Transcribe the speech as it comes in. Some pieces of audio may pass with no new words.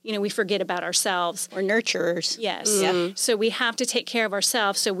we forget about ourselves. We're nurturers. Yes. Mm. So we have to take care of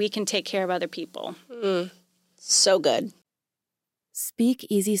ourselves so we can take care of other people. Mm. So good. Speak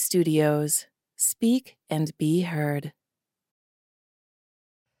Easy Studios. Speak and be heard.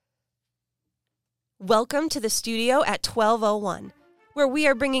 Welcome to the studio at 1201, where we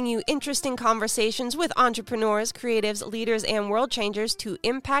are bringing you interesting conversations with entrepreneurs, creatives, leaders, and world changers to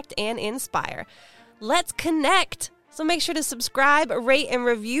impact and inspire. Let's connect! So make sure to subscribe, rate, and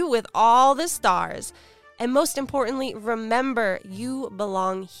review with all the stars. And most importantly, remember, you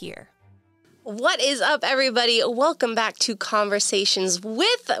belong here. What is up, everybody? Welcome back to Conversations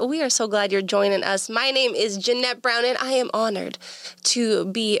with. We are so glad you're joining us. My name is Jeanette Brown, and I am honored to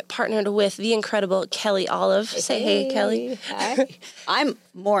be partnered with the incredible Kelly Olive. Say hey, Kelly. Hi. I'm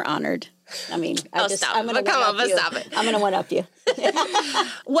more honored. I mean, stop it. Stop it. I'm going to one-up you.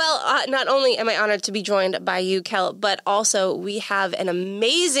 Well, not only am I honored to be joined by you, Kel, but also we have an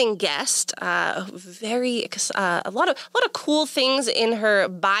amazing guest. A lot of cool things in her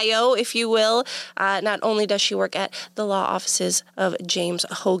bio, if you will. Not only does she work at the law offices of James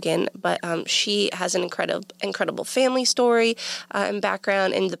Hogan, but she has an incredible family story and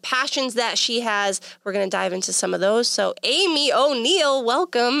background, and the passions that she has. We're going to dive into some of those. So, Amy O'Neill,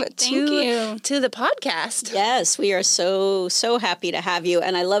 welcome to the podcast. Yes, we are so happy to have you.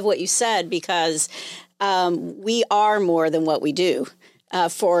 And I love what you said, because we are more than what we do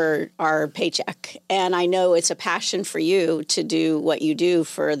for our paycheck. And I know it's a passion for you to do what you do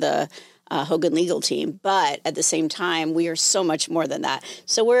for the Hogan legal team. But at the same time, we are so much more than that.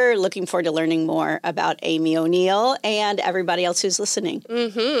 So we're looking forward to learning more about Amy O'Neill and everybody else who's listening.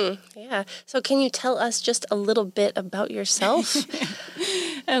 Mm-hmm. Yeah. So can you tell us just a little bit about yourself?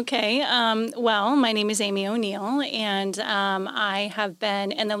 Okay. Well, my name is Amy O'Neill, and I have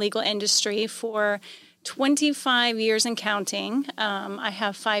been in the legal industry for 25 years and counting. I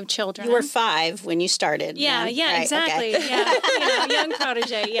have 5 children. You were 5 when you started. Yeah, right? Exactly. Okay. Yeah, young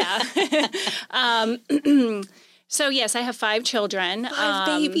protege, yeah. So, yes, I have 5 children. 5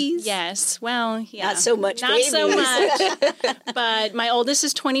 babies. Yes. Well, yeah. Not so much Not babies. so much. But my oldest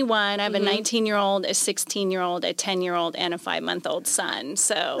is 21. I have a 19-year-old, a 16-year-old, a 10-year-old, and a 5-month-old son.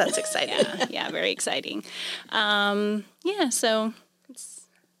 So that's exciting. Yeah, very exciting. So it's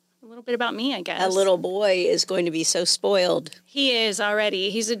a little bit about me, I guess. A little boy is going to be so spoiled. He is already.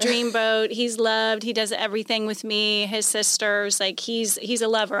 He's a dreamboat. He's loved. He does everything with me, his sisters. Like, he's a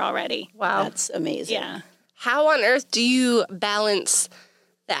lover already. Wow. That's amazing. Yeah. How on earth do you balance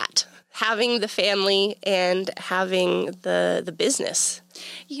that, having the family and having the business?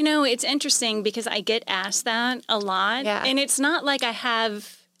 It's interesting because I get asked that a lot. Yeah. And it's not like I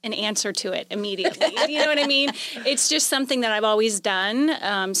have an answer to it immediately. You know what I mean? It's just something that I've always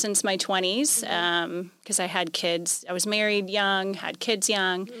done since my 20s because I had kids. I was married young, had kids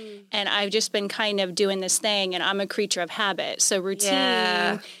young, and I've just been kind of doing this thing, and I'm a creature of habit. So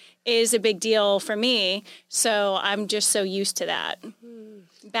routine is a big deal for me. So I'm just so used to that.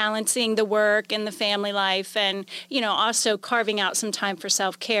 Balancing the work and the family life, and, also carving out some time for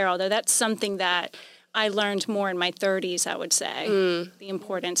self-care, although that's something that I learned more in my 30s, I would say, the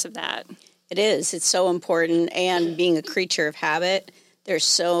importance of that. It is. It's so important. And being a creature of habit, there's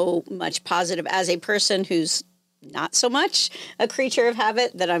so much positive. As a person who's not so much a creature of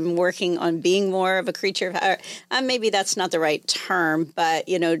habit, that I'm working on being more of a creature of habit. Maybe that's not the right term, but,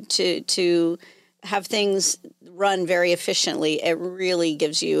 to have things run very efficiently, it really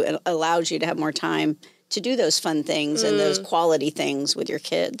allows you to have more time to do those fun things and those quality things with your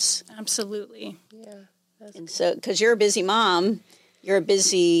kids. Absolutely. Yeah. And so, because you're a busy mom, you're a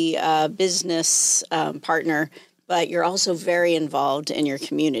busy business partner, but you're also very involved in your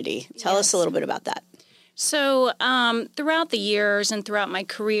community. Tell us a little bit about that. So throughout the years and throughout my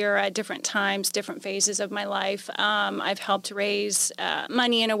career at different times, different phases of my life, I've helped raise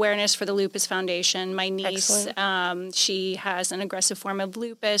money and awareness for the Lupus Foundation. My niece, she has an aggressive form of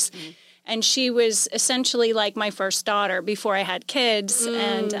lupus, and she was essentially like my first daughter before I had kids.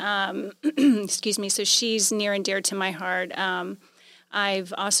 And excuse me, so she's near and dear to my heart.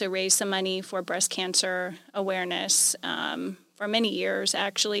 I've also raised some money for breast cancer awareness for many years,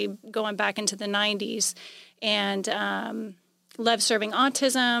 actually, going back into the 90s. And love serving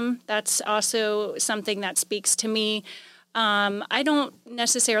autism. That's also something that speaks to me. I don't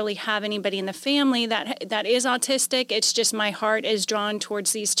necessarily have anybody in the family that is autistic. It's just my heart is drawn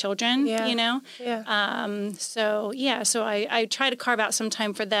towards these children, you know? Yeah. So I try to carve out some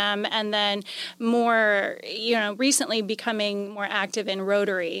time for them, and then more, recently becoming more active in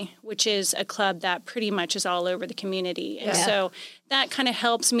Rotary, which is a club that pretty much is all over the community. And so that kind of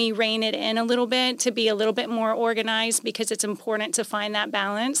helps me rein it in a little bit to be a little bit more organized, because it's important to find that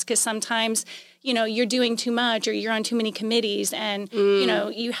balance, because sometimes, you're doing too much or you're on too many committees, and,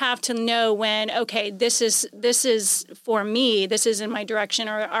 you have to know when, okay, this is for me, this is in my direction,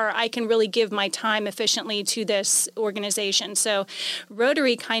 or I can really give my time efficiently to this organization. So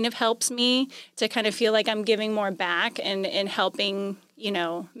Rotary kind of helps me to kind of feel like I'm giving more back and helping,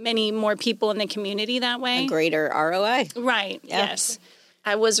 many more people in the community that way. A greater ROI. Right. Yeah. Yes.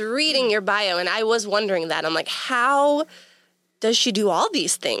 I was reading your bio, and I was wondering that. I'm like, how does she do all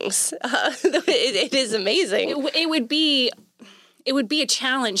these things? It is amazing. It would be a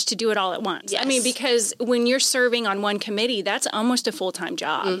challenge to do it all at once. Yes. I mean, because when you're serving on one committee, that's almost a full-time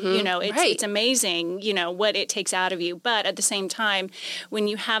job. It's amazing, what it takes out of you. But at the same time, when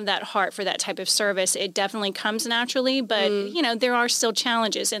you have that heart for that type of service, it definitely comes naturally. But, there are still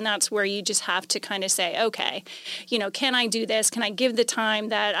challenges. And that's where you just have to kind of say, okay, can I do this? Can I give the time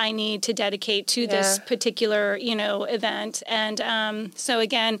that I need to dedicate to this particular, event? And so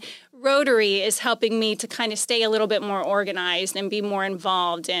again, Rotary is helping me to kind of stay a little bit more organized and be more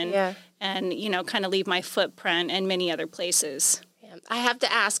involved and kind of leave my footprint in many other places. I have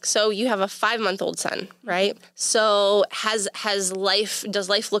to ask, so you have a 5-month-old son, right? So does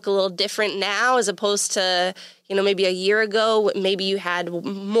life look a little different now as opposed to, maybe a year ago? Maybe you had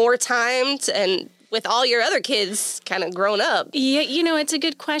more time and with all your other kids kind of grown up. Yeah, it's a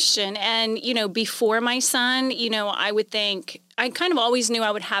good question. And, before my son, I would think, I kind of always knew I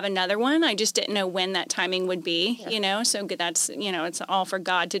would have another one. I just didn't know when that timing would be, so that's, it's all for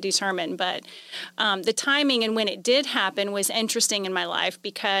God to determine. But the timing and when it did happen was interesting in my life,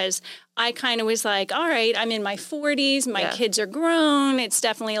 because I kind of was like, all right, I'm in my 40s. My kids are grown. It's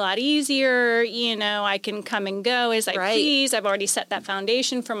definitely a lot easier. I can come and go as I please. I've already set that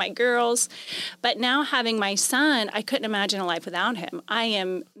foundation for my girls. But now having my son, I couldn't imagine a life without him. I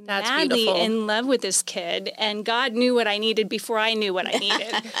am madly in love with this kid, and God knew what I needed before I knew what I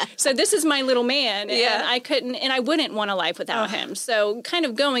needed. So this is my little man, and I wouldn't want a life without him. So kind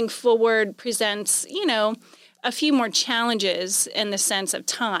of going forward presents, a few more challenges in the sense of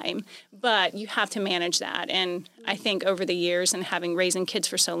time, but you have to manage that. And I think over the years and raising kids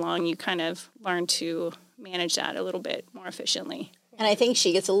for so long, you kind of learn to manage that a little bit more efficiently. And I think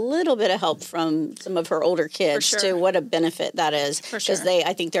she gets a little bit of help from some of her older kids too. What a benefit that is, because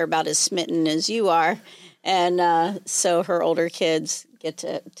I think they're about as smitten as you are. And so her older kids get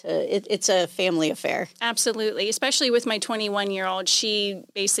to it's a family affair. Absolutely. Especially with my 21-year-old. She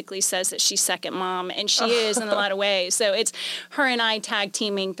basically says that she's second mom, and she is in a lot of ways. So it's her and I tag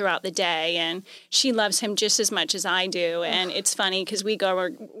teaming throughout the day, and she loves him just as much as I do. And it's funny because we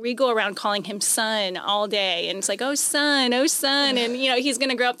go around calling him son all day, and it's like, oh son, and he's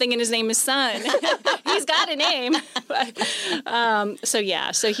going to grow up thinking his name is Son. He's got a name. But,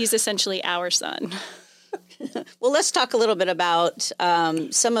 so he's essentially our son. Well, let's talk a little bit about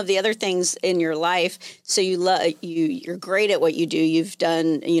some of the other things in your life. So you're great at what you do. You've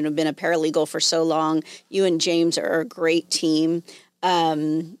done, been a paralegal for so long. You and James are a great team.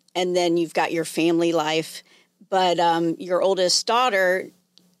 And then you've got your family life. But your oldest daughter,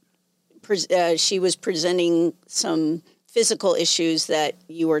 she was presenting some physical issues that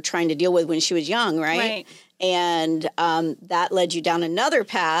you were trying to deal with when she was young, right? Right. And that led you down another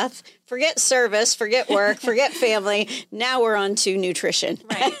path. Forget service, forget work, forget family. Now we're on to nutrition.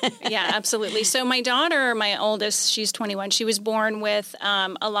 Right. Yeah, absolutely. So my daughter, my oldest, she's 21. She was born with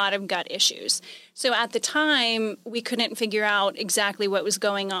a lot of gut issues. So at the time, we couldn't figure out exactly what was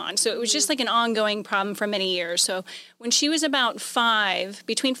going on. So it was just like an ongoing problem for many years. So when she was about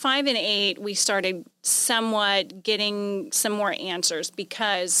between 5 and 8, we started somewhat getting some more answers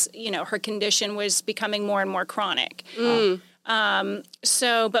because, her condition was becoming more and more chronic.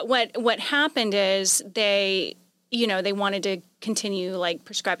 But what happened is they wanted to continue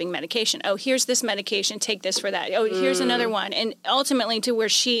prescribing medication. Oh, here's this medication, take this for that. Oh, here's another one. And ultimately to where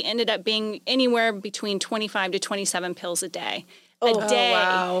she ended up being anywhere between 25 to 27 pills a day. A day.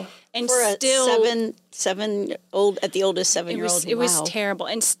 Wow. And for still at the oldest 7-year-old. It was terrible,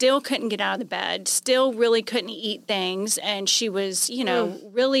 and still couldn't get out of the bed, still really couldn't eat things, and she was,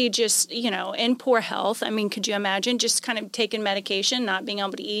 really just, in poor health. I mean, could you imagine just kind of taking medication, not being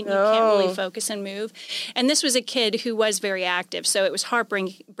able to eat, and you can't really focus and move? And this was a kid who was very active, so it was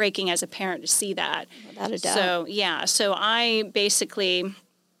heartbreaking as a parent to see that. Without a doubt. So I basically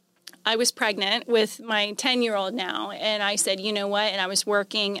I was pregnant with my 10-year-old now, and I said, you know what? And I was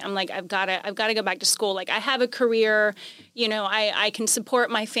working. I'm like, I've got to go back to school. Like, I have a career, I can support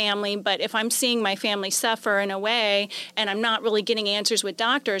my family, but if I'm seeing my family suffer in a way, and I'm not really getting answers with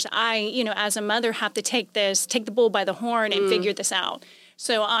doctors, I, as a mother, have to take the bull by the horn and figure this out.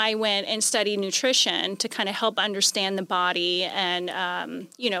 So I went and studied nutrition to kind of help understand the body and,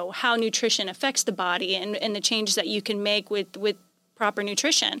 how nutrition affects the body and the changes that you can make with proper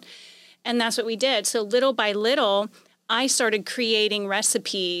nutrition. And that's what we did. So little by little, I started creating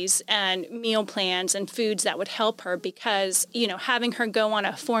recipes and meal plans and foods that would help her because, having her go on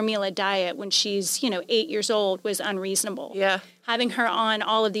a formula diet when she's, 8 years old was unreasonable. Yeah. Having her on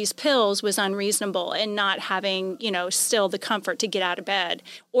all of these pills was unreasonable, and not having, still the comfort to get out of bed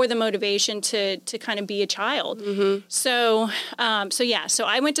or the motivation to kind of be a child. Mm-hmm. So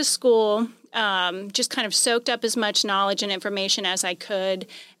I went to school, just kind of soaked up as much knowledge and information as I could,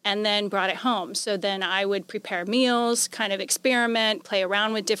 and then brought it home. So then I would prepare meals, kind of experiment, play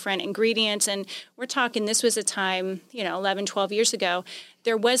around with different ingredients. And we're talking, this was a time, 11, 12 years ago,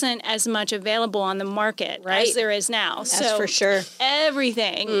 there wasn't as much available on the market as there is now. That's so for sure.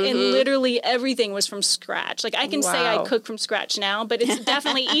 Everything, and literally everything was from scratch. Like, I can say I cook from scratch now, but it's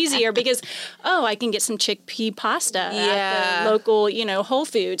definitely easier because, I can get some chickpea pasta at the local, Whole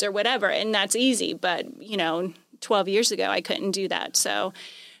Foods or whatever, and that's easy. But, 12 years ago, I couldn't do that. So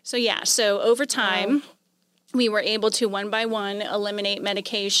over time, we were able to one by one eliminate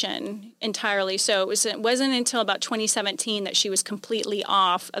medication entirely. So it wasn't until about 2017 that she was completely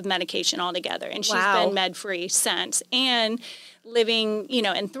off of medication altogether. And she's been med-free since, and living,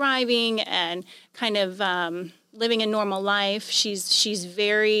 and thriving and kind of living a normal life. She's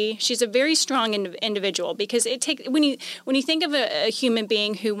a very strong individual, because when you think of a human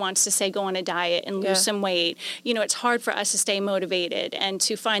being who wants to, say, go on a diet and lose some weight, it's hard for us to stay motivated and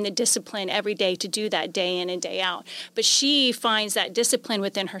to find the discipline every day to do that day in and day out. But she finds that discipline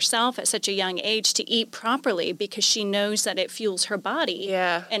within herself at such a young age to eat properly, because she knows that it fuels her body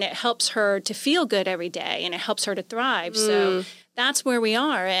and it helps her to feel good every day, and it helps her to thrive. So that's where we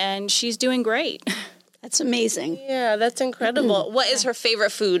are, and she's doing great. That's amazing. Yeah, that's incredible. What is her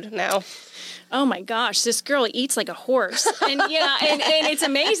favorite food now? Oh my gosh, this girl eats like a horse. And and it's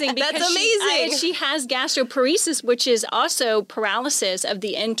amazing because that's amazing. She has gastroparesis, which is also paralysis of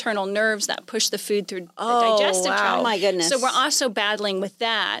the internal nerves that push the food through the digestive tract. Oh my goodness. So we're also battling with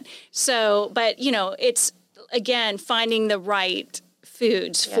that. So, but it's, again, finding the right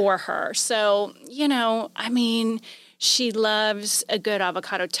foods for her. So, she loves a good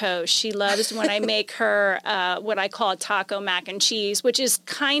avocado toast. She loves when I make her what I call a taco mac and cheese, which is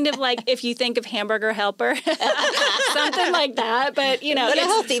kind of like, if you think of Hamburger Helper, something like that. But, but a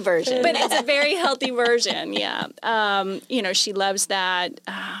healthy version. But it's a very healthy version, she loves that.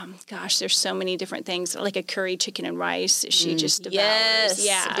 Gosh, there's so many different things, like a curry chicken and rice. She just devours.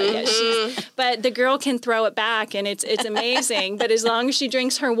 Yes. But the girl can throw it back, and it's amazing. But as long as she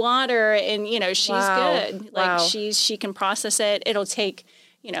drinks her water and, she's good. Like, she can process it. It'll take,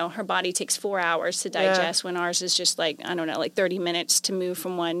 her body takes 4 hours to digest when ours is just like 30 minutes to move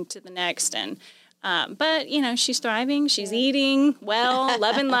from one to the next. And, but, she's thriving. She's eating well,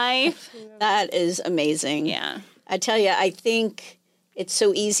 loving life. That is amazing. Yeah. I tell you, I think it's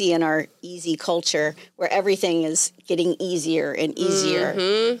so easy in our easy culture where everything is getting easier and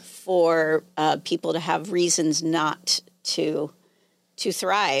easier for people to have reasons not to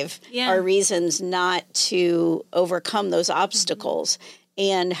thrive, are reasons not to overcome those obstacles.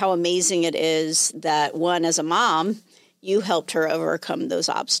 And how amazing it is that, one, as a mom, you helped her overcome those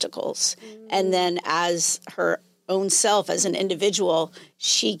obstacles. And then as her own self, as an individual,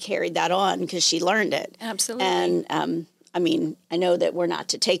 she carried that on because she learned it. Absolutely. And I know that we're not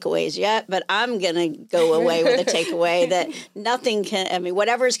to takeaways yet, but I'm going to go away with a takeaway that nothing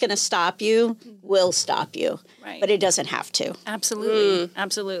whatever's going to stop you will stop you, but it doesn't have to. Absolutely.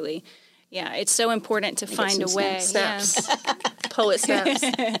 Absolutely. Yeah, it's so important to find a way. Snaps. Poet snaps.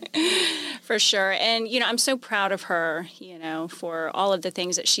 For sure. And, I'm so proud of her, for all of the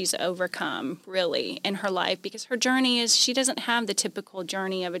things that she's overcome, really, in her life, because her journey she doesn't have the typical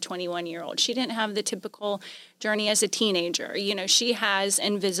journey of a 21-year-old. She didn't have the typical journey as a teenager. She has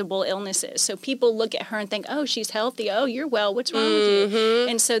invisible illnesses. So people look at her and think, oh, she's healthy. Oh, you're well. What's wrong with you?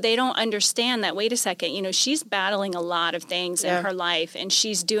 And so they don't understand that, wait a second, she's battling a lot of things in her life, and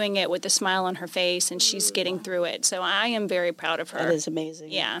she's doing it with a smile on her face, and she's getting through it. So I am very proud of her. That is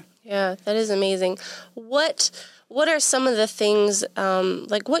amazing. Yeah. Yeah, that is amazing. What are some of the things,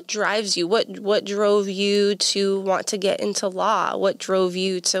 what drives you? What drove you to want to get into law? What drove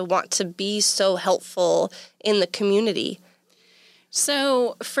you to want to be so helpful in the community?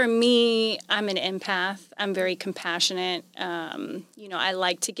 So for me, I'm an empath. I'm very compassionate. I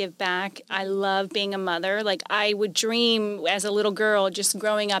like to give back. I love being a mother. Like, I would dream as a little girl just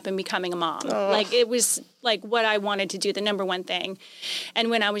growing up and becoming a mom. Like, it was like what I wanted to do, the number one thing. And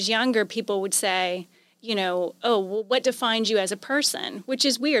when I was younger, people would say, oh, well, what defines you as a person? Which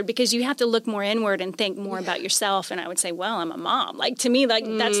is weird because you have to look more inward and think more about yourself. And I would say, well, I'm a mom. Like, to me, like,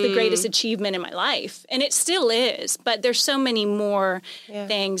 that's the greatest achievement in my life. And it still is. But there's so many more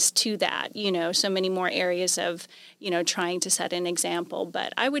things to that, so many more areas of, trying to set an example.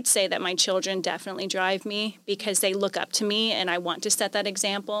 But I would say that my children definitely drive me because they look up to me and I want to set that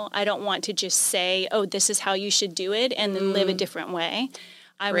example. I don't want to just say, oh, this is how you should do it and then live a different way.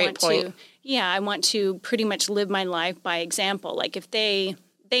 I want to pretty much live my life by example. Like, if they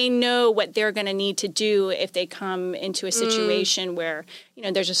know what they're going to need to do if they come into a situation where,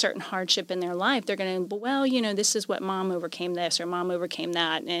 there's a certain hardship in their life, they're going to, well, this is what mom overcame this or mom overcame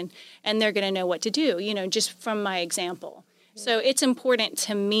that. And they're going to know what to do, just from my example. Yeah. So it's important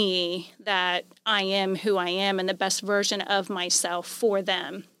to me that I am who I am and the best version of myself for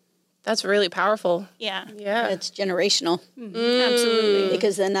them. That's really powerful. Yeah. It's generational. Mm-hmm. Absolutely.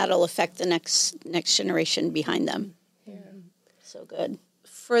 Because then that'll affect the next generation behind them. Yeah. So good.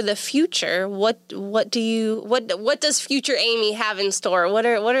 For the future, what does future Amy have in store? What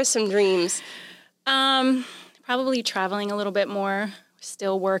are some dreams? Probably traveling a little bit more,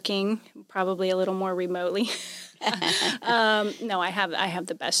 still working, probably a little more remotely. No, I have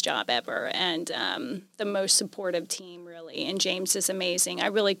the best job ever and the most supportive team, really. And James is amazing. I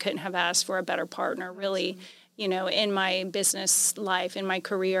really couldn't have asked for a better partner, really, in my business life, in my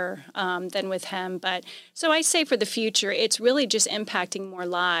career, than with him. But so I say for the future, it's really just impacting more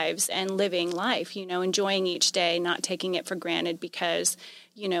lives and living life, enjoying each day, not taking it for granted because,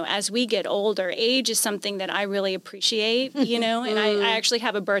 as we get older, age is something that I really appreciate, and I actually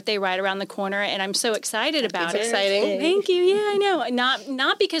have a birthday right around the corner and I'm so excied about it. Exciting. Thank you. Yeah, I know.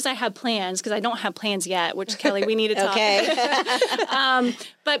 Not because I have plans, because I don't have plans yet, which, Kelly, we need to talk. Okay.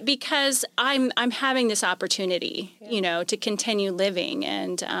 But because I'm having this opportunity, to continue living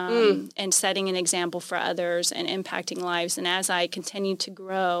and setting an example for others and impacting lives. And as I continue to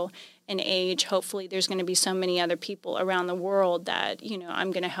grow in age, hopefully there's going to be so many other people around the world that,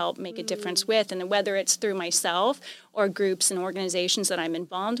 I'm going to help make a difference with. And whether it's through myself or groups and organizations that I'm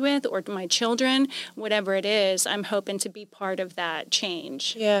involved with or my children, whatever it is, I'm hoping to be part of that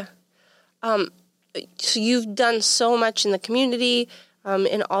change. Yeah. So you've done so much in the community,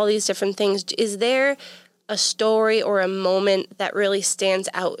 in all these different things. Is there a story or a moment that really stands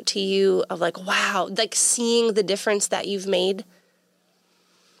out to you of like, wow, like seeing the difference that you've made?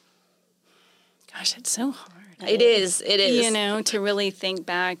 Gosh, it's so hard. It is. To really think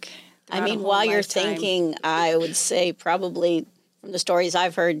back. I mean, while you're thinking, I would say probably from the stories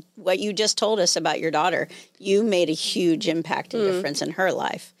I've heard, what you just told us about your daughter, you made a huge impact and difference in her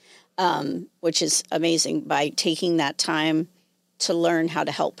life, which is amazing by taking that time to learn how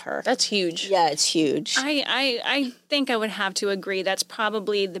to help her. That's huge. Yeah, it's huge. I think I would have to agree. That's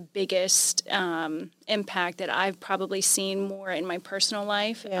probably the biggest impact that I've probably seen more in my personal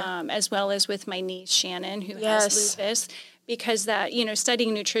life, as well as with my niece, Shannon, who has lupus, because that,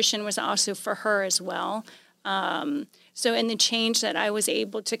 studying nutrition was also for her as well. So in the change that I was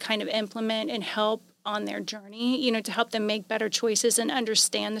able to kind of implement and help on their journey, to help them make better choices and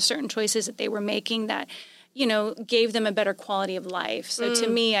understand the certain choices that they were making that, gave them a better quality of life. So to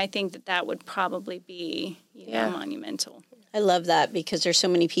me, I think that would probably be, monumental. I love that because there's so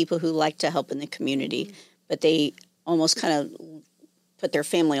many people who like to help in the community, but they almost kind of put their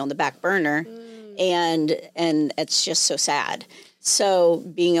family on the back burner, and it's just so sad. So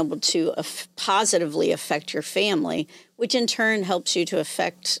being able to positively affect your family, which in turn helps you to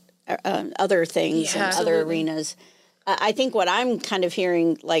affect other things and other arenas. I think what I'm kind of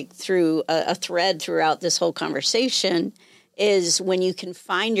hearing, like through a thread throughout this whole conversation, is when you can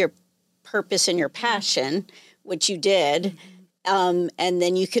find your purpose and your passion, which you did, and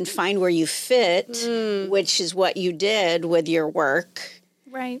then you can find where you fit, which is what you did with your work.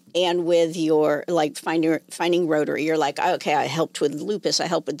 Right. And with your, like, finding Rotary. You're like, okay, I helped with lupus, I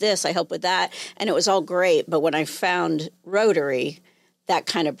helped with this, I helped with that, and it was all great. But when I found Rotary, that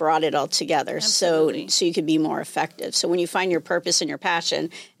kind of brought it all together. So you could be more effective. So when you find your purpose and your passion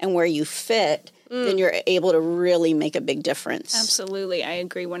and where you fit, then you're able to really make a big difference. Absolutely. I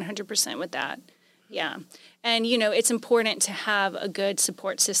agree 100% with that. Yeah. And, it's important to have a good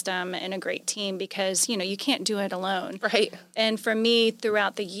support system and a great team because, you can't do it alone. Right. And for me,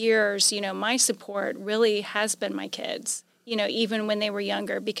 throughout the years, my support really has been my kids. even when they were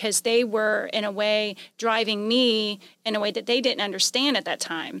younger, because they were, in a way, driving me in a way that they didn't understand at that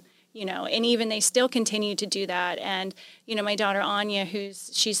time, and even they still continue to do that. And, my daughter Anya,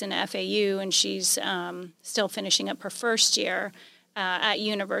 she's in FAU, and she's still finishing up her first year at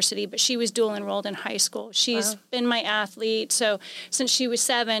university, but she was dual enrolled in high school. She's been my athlete. So since she was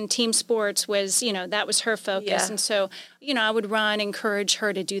 7, team sports was, that was her focus. Yeah. And so, I would encourage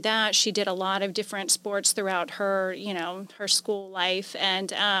her to do that. She did a lot of different sports throughout her, her school life.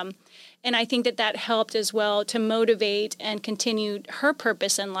 And I think that helped as well to motivate and continue her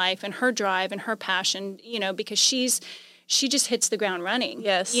purpose in life and her drive and her passion, because she just hits the ground running.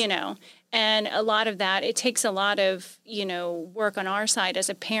 Yes. And a lot of that, it takes a lot of, work on our side as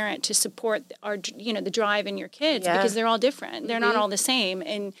a parent to support our, the drive in your kids, because they're all different. They're not all the same.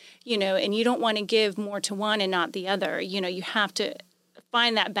 And, and you don't want to give more to one and not the other. You have to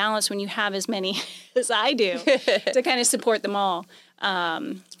find that balance when you have as many as I do to kind of support them all.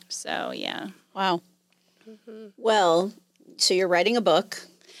 So, yeah. Wow. Mm-hmm. Well, so you're writing a book.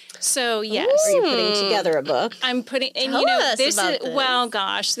 So, yes. Are you putting together a book? I'm putting, and Tell us this about is, this. well,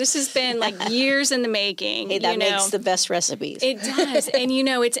 gosh, this has been like years in the making. Hey, that makes the best recipes. It does. And,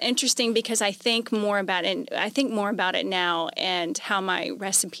 it's interesting because I think more about it now, and how my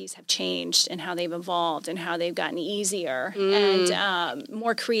recipes have changed and how they've evolved and how they've gotten easier and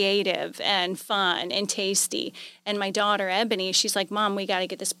more creative and fun and tasty. And my daughter, Ebony, she's like, Mom, we got to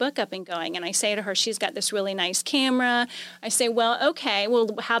get this book up and going. And I say to her, she's got this really nice camera. I say, well, okay, well,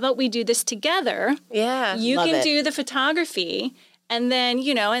 how about we do this together? Yeah. You Love can it. do the photography, and then,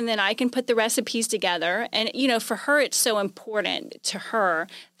 and then I can put the recipes together. And, for her, it's so important to her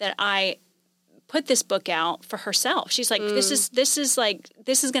that I put this book out for herself. She's like, this is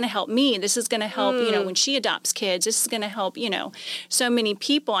going to help me. This is going to help, when she adopts kids, this is going to help, so many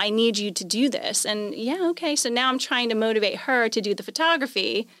people. I need you to do this. And okay. So now I'm trying to motivate her to do the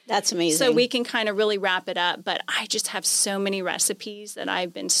photography. That's amazing. So we can kind of really wrap it up. But I just have so many recipes that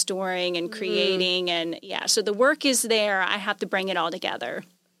I've been storing and creating. And so the work is there. I have to bring it all together.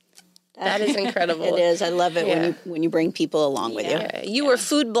 That is incredible. It is. I love it when you bring people along with you. You were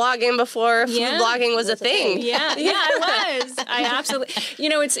food blogging before food blogging was a thing. I was. I absolutely.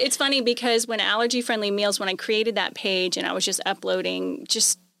 It's funny because when Allergy Friendly Meals, when I created that page and I was just uploading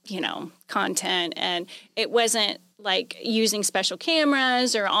content, and it wasn't like using special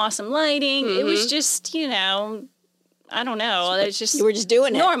cameras or awesome lighting. It was just, I don't know. It's just you were just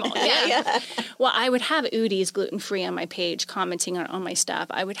doing normal. it. Yeah. Well, I would have Udi's gluten-free on my page, commenting on my stuff.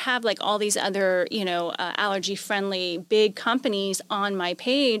 I would have like all these other, allergy-friendly big companies on my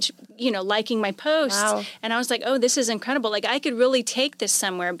page, liking my posts. Wow. And I was like, oh, this is incredible. Like I could really take this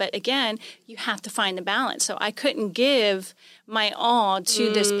somewhere. But again, you have to find the balance. So I couldn't give my all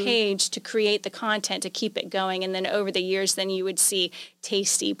to this page to create the content to keep it going. And then over the years, then you would see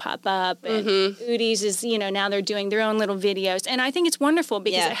Tasty pop up, and Udi's is, now they're doing their own little videos. And I think it's wonderful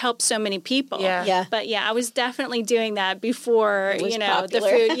because it helps so many people. Yeah. But I was definitely doing that before, popular. The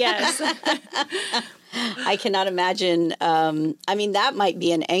food. Yes. I cannot imagine. That might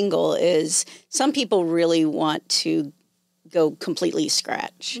be an angle, is some people really want to go completely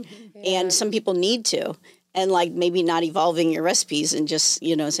scratch. And some people need to. And like maybe not evolving your recipes and just,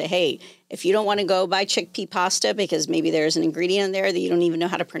 say, hey, if you don't want to go buy chickpea pasta because maybe there's an ingredient in there that you don't even know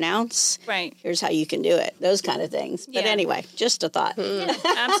how to pronounce, right? Here's how you can do it. Those kind of things. But anyway, just a thought. Yeah,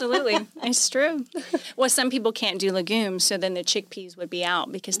 absolutely. It's true. Well, some people can't do legumes, so then the chickpeas would be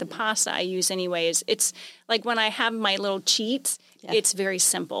out because the pasta I use anyways, it's like when I have my little cheats, it's very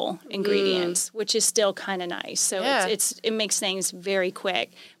simple ingredients, which is still kind of nice. So it makes things very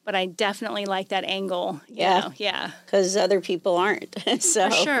quick. But I definitely like that angle. Because other people aren't. So,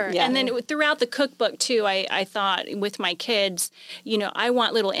 for sure. Yeah. And then throughout the cookbook, too, I thought with my kids, I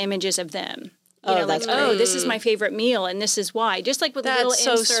want little images of them. This is my favorite meal, and this is why. Just like with little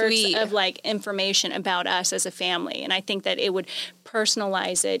inserts of like information about us as a family. And I think that it would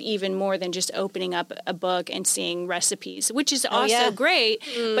personalize it even more than just opening up a book and seeing recipes, which is also great.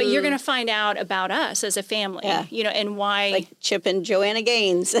 But you're going to find out about us as a family, and why. Like Chip and Joanna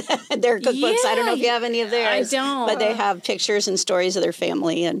Gaines, their cookbooks. I don't know if you have any of theirs. I don't. But they have pictures and stories of their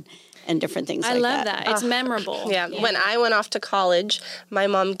family and different things like that. I love that. It's memorable. Yeah. When I went off to college, my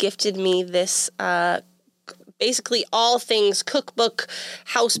mom gifted me this basically all things cookbook,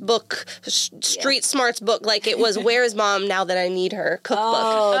 house book, street smarts book. Like it was Where's Mom Now That I Need Her cookbook.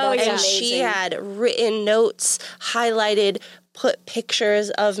 Oh, that's and she had written notes, highlighted, put pictures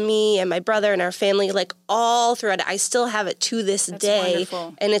of me and my brother and our family like all throughout it. I still have it to this day.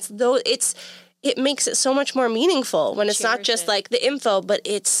 Wonderful. And it makes it so much more meaningful when it's not just like the info, but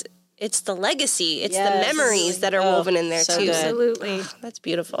it's it's the legacy. It's the memories that are woven in there, so too. Good. Absolutely. Oh, that's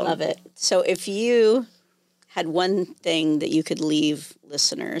beautiful. Love it. So if you had one thing that you could leave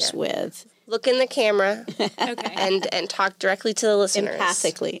listeners with. Look in the camera Okay. and talk directly to the listeners.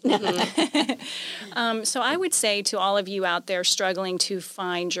 Empathically. So I would say to all of you out there struggling to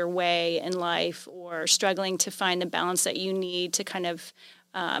find your way in life or struggling to find the balance that you need to kind of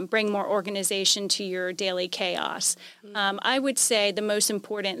bring more organization to your daily chaos, I would say the most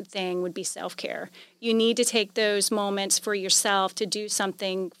important thing would be self-care. You need to take those moments for yourself to do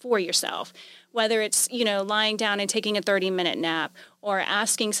something for yourself. Whether it's, lying down and taking a 30-minute nap or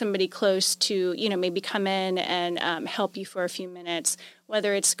asking somebody close to, maybe come in and help you for a few minutes,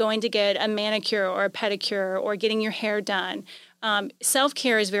 whether it's going to get a manicure or a pedicure or getting your hair done.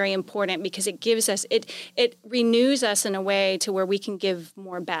 Self-care is very important because it gives us, it renews us in a way to where we can give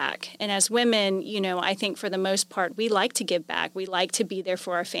more back. And as women, I think for the most part, we like to give back. We like to be there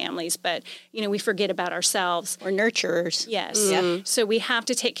for our families, but, we forget about ourselves. Or nurturers. Yes. Yeah. So we have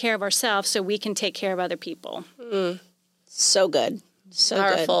to take care of ourselves so we can take care of other people. So good. So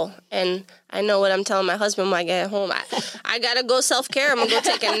Powerful. good. And I know what I'm telling my husband when I get home. I got to go self-care. I'm going to go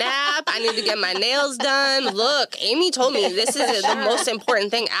take a nap. I need to get my nails done. Look, Amy told me this is the most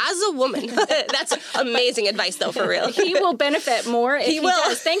important thing as a woman. That's amazing advice, though, for real. He will benefit more if he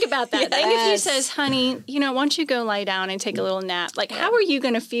does. Think about that. Yes. Think if he says, honey, why don't you go lie down and take a little nap? Like, how are you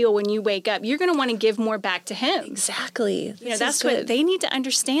going to feel when you wake up? You're going to want to give more back to him. Exactly. That's what they need to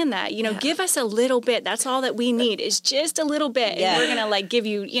understand that. Give us a little bit. That's all that we need is just a little bit. Yeah. And we're going to, give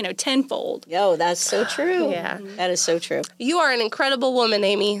you, tenfold. Yo, that's so true. Yeah. That is so true. You are an incredible woman,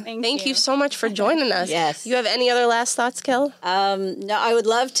 Amy. Thank you so much for joining us. Yes. You have any other last thoughts, Kel? No, I would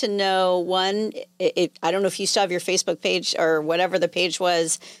love to know, one, I don't know if you still have your Facebook page or whatever the page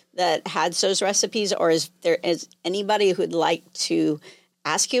was that had those recipes, or is anybody who'd like to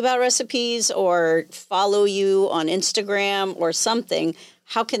ask you about recipes or follow you on Instagram or something?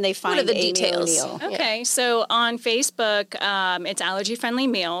 How can they find What are the Amy details? O'Neill? Okay, so on Facebook, it's Allergy Friendly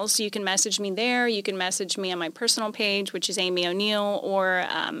Meals. You can message me there. You can message me on my personal page, which is Amy O'Neill, or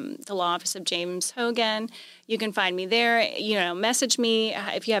the Law Office of James Hogan. You can find me there. Message me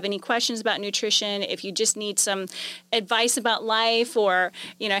if you have any questions about nutrition, if you just need some advice about life, or,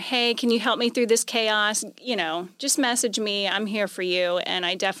 hey, can you help me through this chaos? Just message me. I'm here for you, and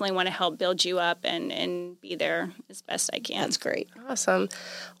I definitely want to help build you up and be there as best I can. That's great. Awesome.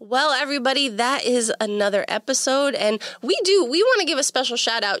 Well, everybody, that is another episode. And we want to give a special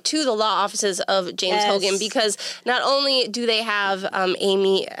shout out to the law offices of James Hogan, because not only do they have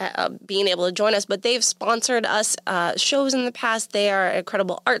Amy being able to join us, but they've sponsored us shows in the past. They are an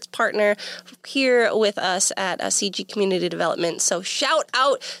incredible arts partner here with us at CG Community Development. So shout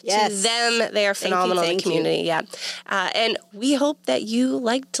out to them. They are phenomenal in the community. Yeah. And we hope that you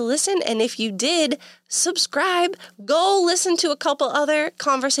liked to listen. And if you did, subscribe, go listen to a couple other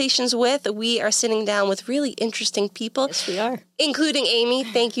conversations we are sitting down with really interesting people. Yes, we are. Including Amy.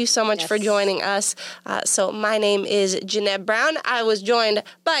 Thank you so much for joining us. So my name is Jeanette Brown. I was joined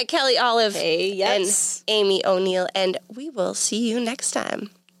by Kelly Olive and Amy O'Neill, and we will see you next time.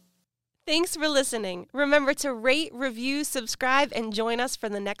 Thanks for listening. Remember to rate, review, subscribe, and join us for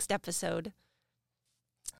the next episode.